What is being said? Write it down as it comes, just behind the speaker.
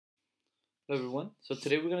Hello everyone. So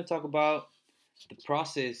today we're going to talk about the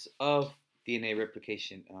process of DNA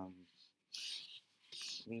replication. I'm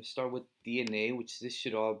going to start with DNA, which this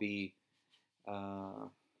should all be,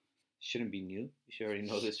 shouldn't be new. You should already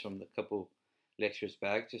know this from the couple lectures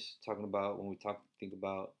back. Just talking about when we think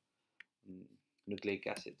about um, nucleic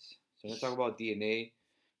acids. So I'm going to talk about DNA.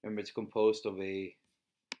 Remember, it's composed of a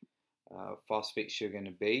phosphate sugar and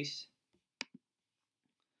a base.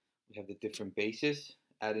 We have the different bases: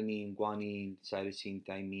 adenine, guanine, cytosine,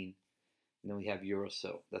 thymine, and then we have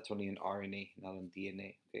uracil. That's only in RNA, not on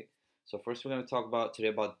DNA. Okay. So first we're going to talk about today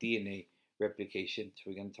about DNA replication. So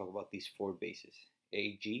we're going to talk about these four bases: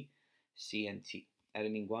 A, G, C, and T.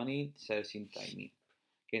 Adenine, guanine, cytosine, thymine.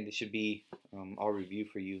 Again, this should be all review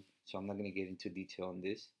for you. So I'm not going to get into detail on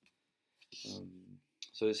this.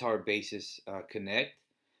 So this is how our bases connect.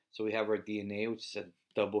 So we have our DNA, which is a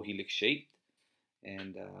double helix shape.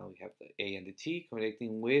 And we have the A and the T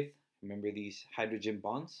connecting with, remember these hydrogen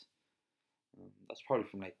bonds? That's probably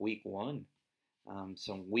from like week one.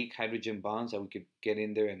 Some weak hydrogen bonds that we could get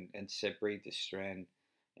in there and separate the strand.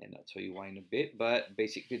 And I'll tell you why in a bit. But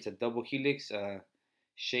basically it's a double helix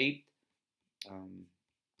shaped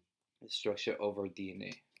structure of our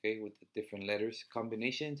DNA. Okay, with the different letters,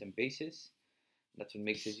 combinations, and bases. That's what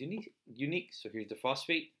makes it unique. So here's the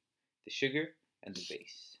phosphate, the sugar, and the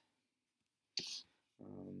base.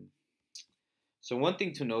 So one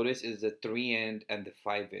thing to notice is the 3' end and the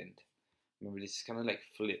 5' end. Remember, this is kind of like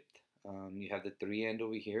flipped. You have the 3' end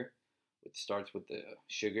over here, which starts with the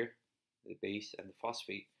sugar, the base, and the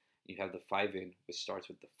phosphate. You have the 5' end, which starts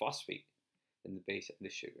with the phosphate, and the base, and the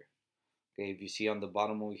sugar. Okay, if you see on the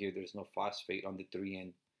bottom over here, there's no phosphate on the 3'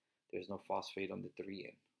 end. There's no phosphate on the 3'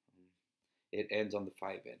 end. It ends on the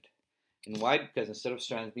 5' end. And why? Because instead of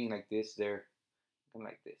strands being like this, they're kind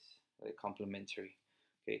of like this. They're complementary.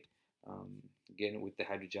 Okay. Again, with the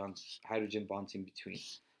hydrogen bonds in between.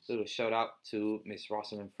 So a shout out to Miss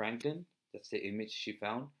Rosalind Franklin. That's the image she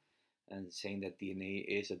found, and saying that DNA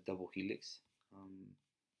is a double helix.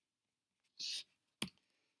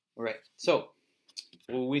 All right. So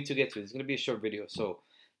what we need to get to, it's going to be a short video. So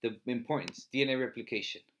the importance, DNA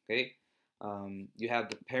replication. Okay. You have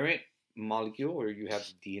the parent molecule, or you have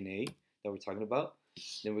the DNA that we're talking about.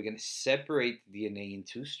 Then we're going to separate the DNA in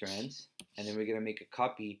two strands, and then we're going to make a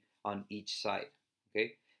copy on each side.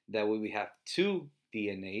 Okay, that way we have two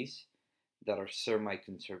DNAs that are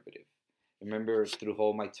semi-conservative. Remember, through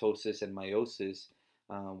whole mitosis and meiosis,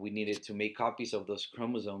 we needed to make copies of those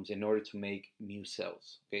chromosomes in order to make new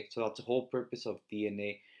cells. Okay, so that's the whole purpose of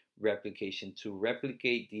DNA replication, to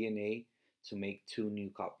replicate DNA to make two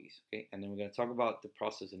new copies. Okay, and then we're going to talk about the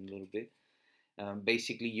process in a little bit.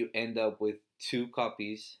 Basically, you end up with two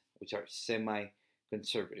copies which are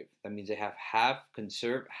semi-conservative. That means they have half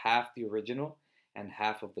conserved, half the original, and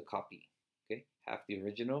half of the copy. Okay, half the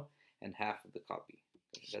original and half of the copy.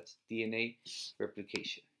 Okay? That's DNA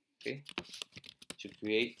replication. Okay, to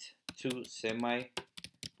create two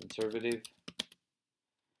semi-conservative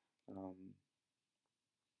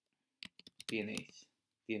DNA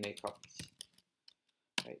copies.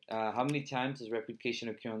 Right. How many times does replication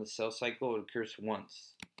occur on the cell cycle? It occurs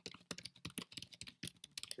once.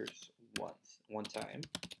 One time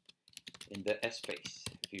in the S phase,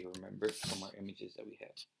 if you remember from our images that we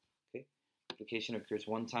have. Okay, replication occurs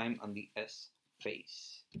one time on the S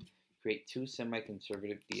phase. Create two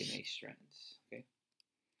semi-conservative DNA strands. Okay.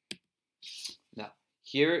 Now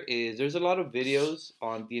there's a lot of videos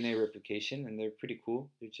on DNA replication, and they're pretty cool.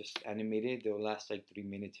 They're just animated. They'll last like 3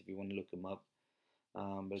 minutes if you want to look them up.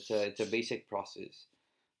 But it's a basic process.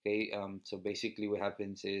 Okay, so basically what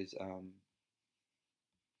happens is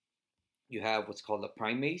you have what's called a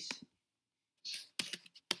primase.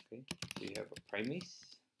 Okay, so you have a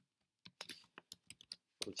primase,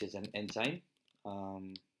 which is an enzyme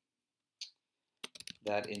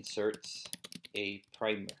that inserts a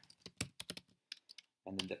primer,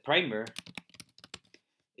 and then the primer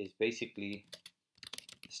is basically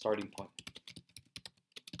the starting point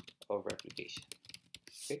of replication.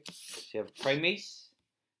 Okay, so you have a primase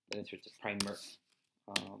that inserts a primer.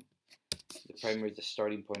 The primer is the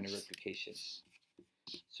starting point of replication.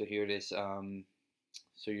 So here it is.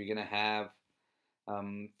 So you're gonna have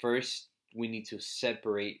first we need to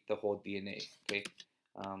separate the whole DNA. Okay,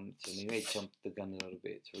 so maybe I jumped the gun a little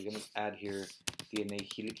bit. So we're gonna add here DNA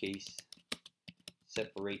helicase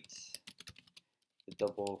separates the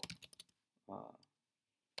double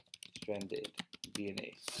stranded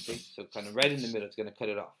DNA. Okay, so kind of right in the middle, it's gonna cut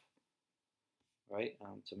it off. Right.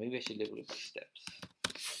 So maybe I should label it by steps.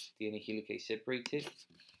 DNA helicase separates it.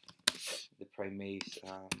 The primase,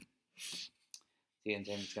 the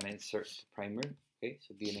enzyme is gonna insert the primer. Okay,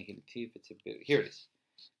 so DNA helicase, if it's a bit, here it is.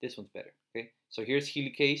 This one's better. Okay, so here's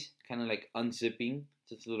helicase, kind of like unzipping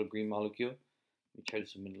just a little green molecule. Let me try to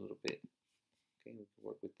zoom in a little bit. Okay, we can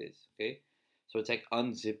work with this. Okay, so it's like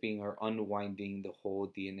unzipping or unwinding the whole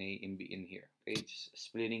DNA in here. Okay, just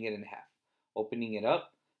splitting it in half, opening it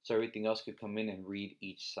up so everything else could come in and read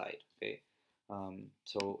each side. Okay,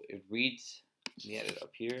 so it reads. Let me add it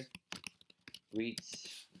up here.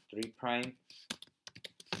 Reads 3'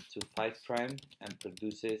 to 5' and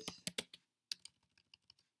produces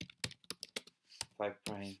 5'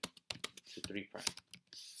 to 3'.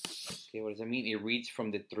 Okay, what does that mean? It reads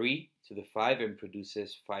from the 3 to the 5 and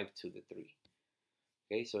produces 5 to the 3.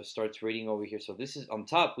 Okay, so it starts reading over here. So this is on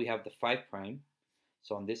top, we have the 5'.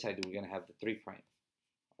 So on this side, we're going to have the 3'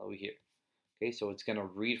 over here. Okay, so it's going to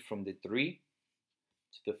read from the 3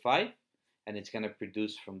 to the 5, and it's going to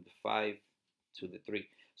produce from the 5 to the 3.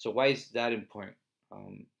 So why is that important?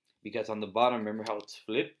 Because on the bottom, remember how it's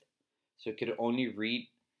flipped? So it could only read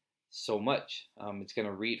so much. It's going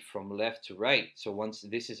to read from left to right. So once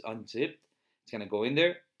this is unzipped, it's going to go in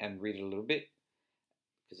there and read a little bit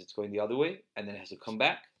because it's going the other way, and then it has to come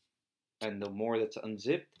back. And the more that's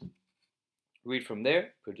unzipped, read from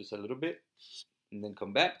there, produce a little bit, and then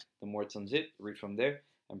come back. The more it's unzipped, read from there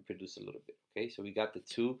and produce a little bit. Okay, so we got the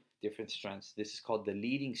two different strands. This is called the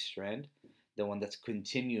leading strand, the one that's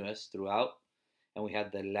continuous throughout, and we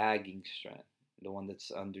have the lagging strand, the one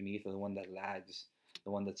that's underneath, or the one that lags,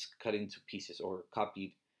 the one that's cut into pieces or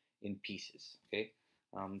copied in pieces. Okay,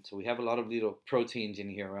 so we have a lot of little proteins in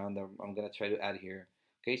here around that I'm gonna try to add here.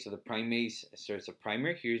 Okay, so the primase starts a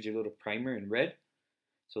primer. Here's your little primer in red.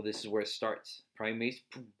 So this is where it starts. Primase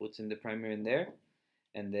puts in the primer in there,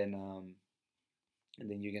 and then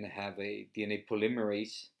you're gonna have a DNA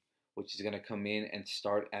polymerase, which is gonna come in and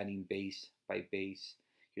start adding base by base.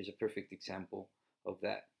 Here's a perfect example of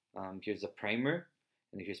that. Here's a primer,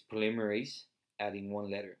 and here's polymerase adding one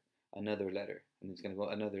letter, another letter, and it's gonna go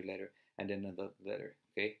another letter, and then another letter.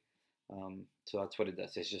 Okay, so that's what it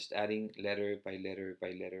does. It's just adding letter by letter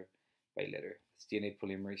by letter by letter. It's DNA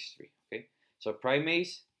polymerase 3. Okay, so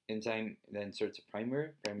primase enzyme then inserts a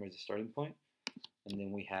primer. Primer is the starting point, and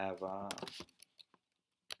then we have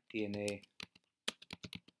DNA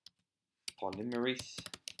polymerase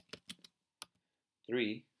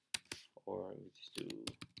 3, or we just do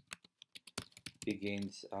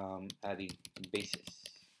begins adding bases.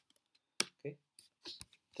 Okay,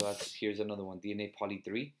 so here's another one, DNA poly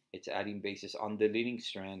 3. It's adding bases on the leading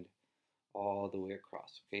strand all the way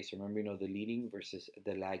across. Okay, so remember, the leading versus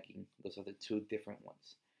the lagging. Those are the two different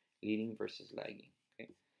ones, leading versus lagging.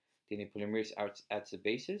 Okay, DNA polymerase adds the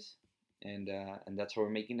bases, and that's how we're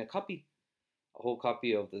making a copy, a whole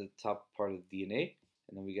copy of the top part of the DNA,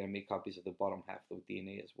 and then we're gonna make copies of the bottom half of the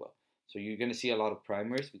DNA as well. So you're gonna see a lot of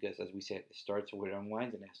primers because, as we said, it starts where it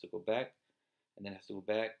unwinds and it has to go back, and then it has to go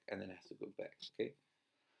back, and then it has to go back. Okay.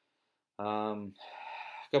 A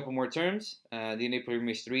couple more terms. DNA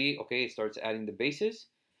polymerase 3. Okay, it starts adding the bases,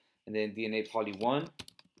 and then DNA poly 1.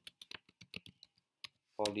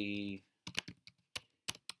 Poly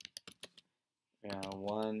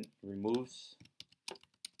 1 removes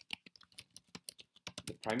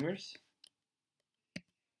the primers,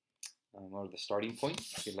 or the starting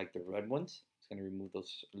points. Okay, like the red ones. It's going to remove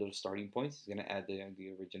those little starting points. It's going to add the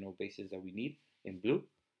original bases that we need in blue.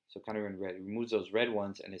 So kind of in red. It removes those red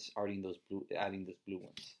ones and it's adding those blue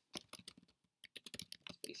ones.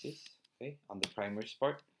 Bases, okay, on the primers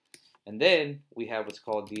part. And then we have what's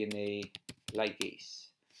called DNA ligase.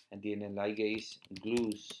 And DNA ligase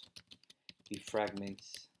glues the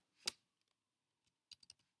fragments,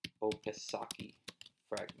 Okazaki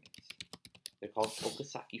fragments. They're called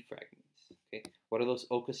Okazaki fragments. Okay, what are those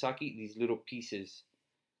Okazaki? These little pieces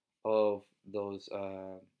of those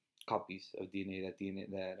copies of DNA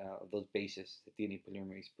that those bases that DNA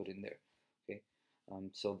polymerase put in there. Okay,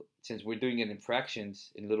 so since we're doing it in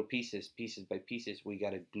fractions, in little pieces by pieces, we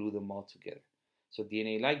gotta glue them all together. So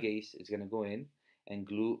DNA ligase is gonna go in and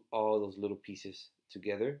glue all those little pieces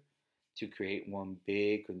together to create one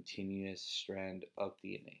big continuous strand of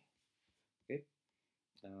DNA. Okay,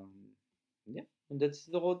 yeah, and that's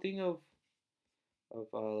the whole thing of the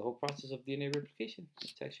whole process of DNA replication.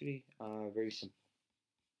 It's actually very simple.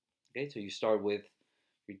 Okay, so you start with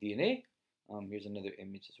your DNA. Here's another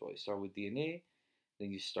image as well. You start with DNA,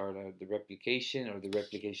 then you start the replication, or the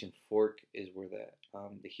replication fork is where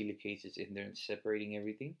the helicase is in there and separating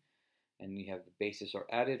everything. And you have the bases are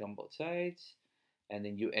added on both sides, and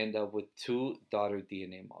then you end up with two daughter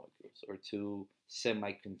DNA molecules, or two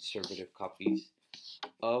semi-conservative copies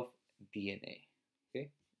of DNA. Okay,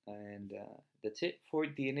 and that's it for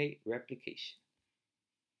DNA replication.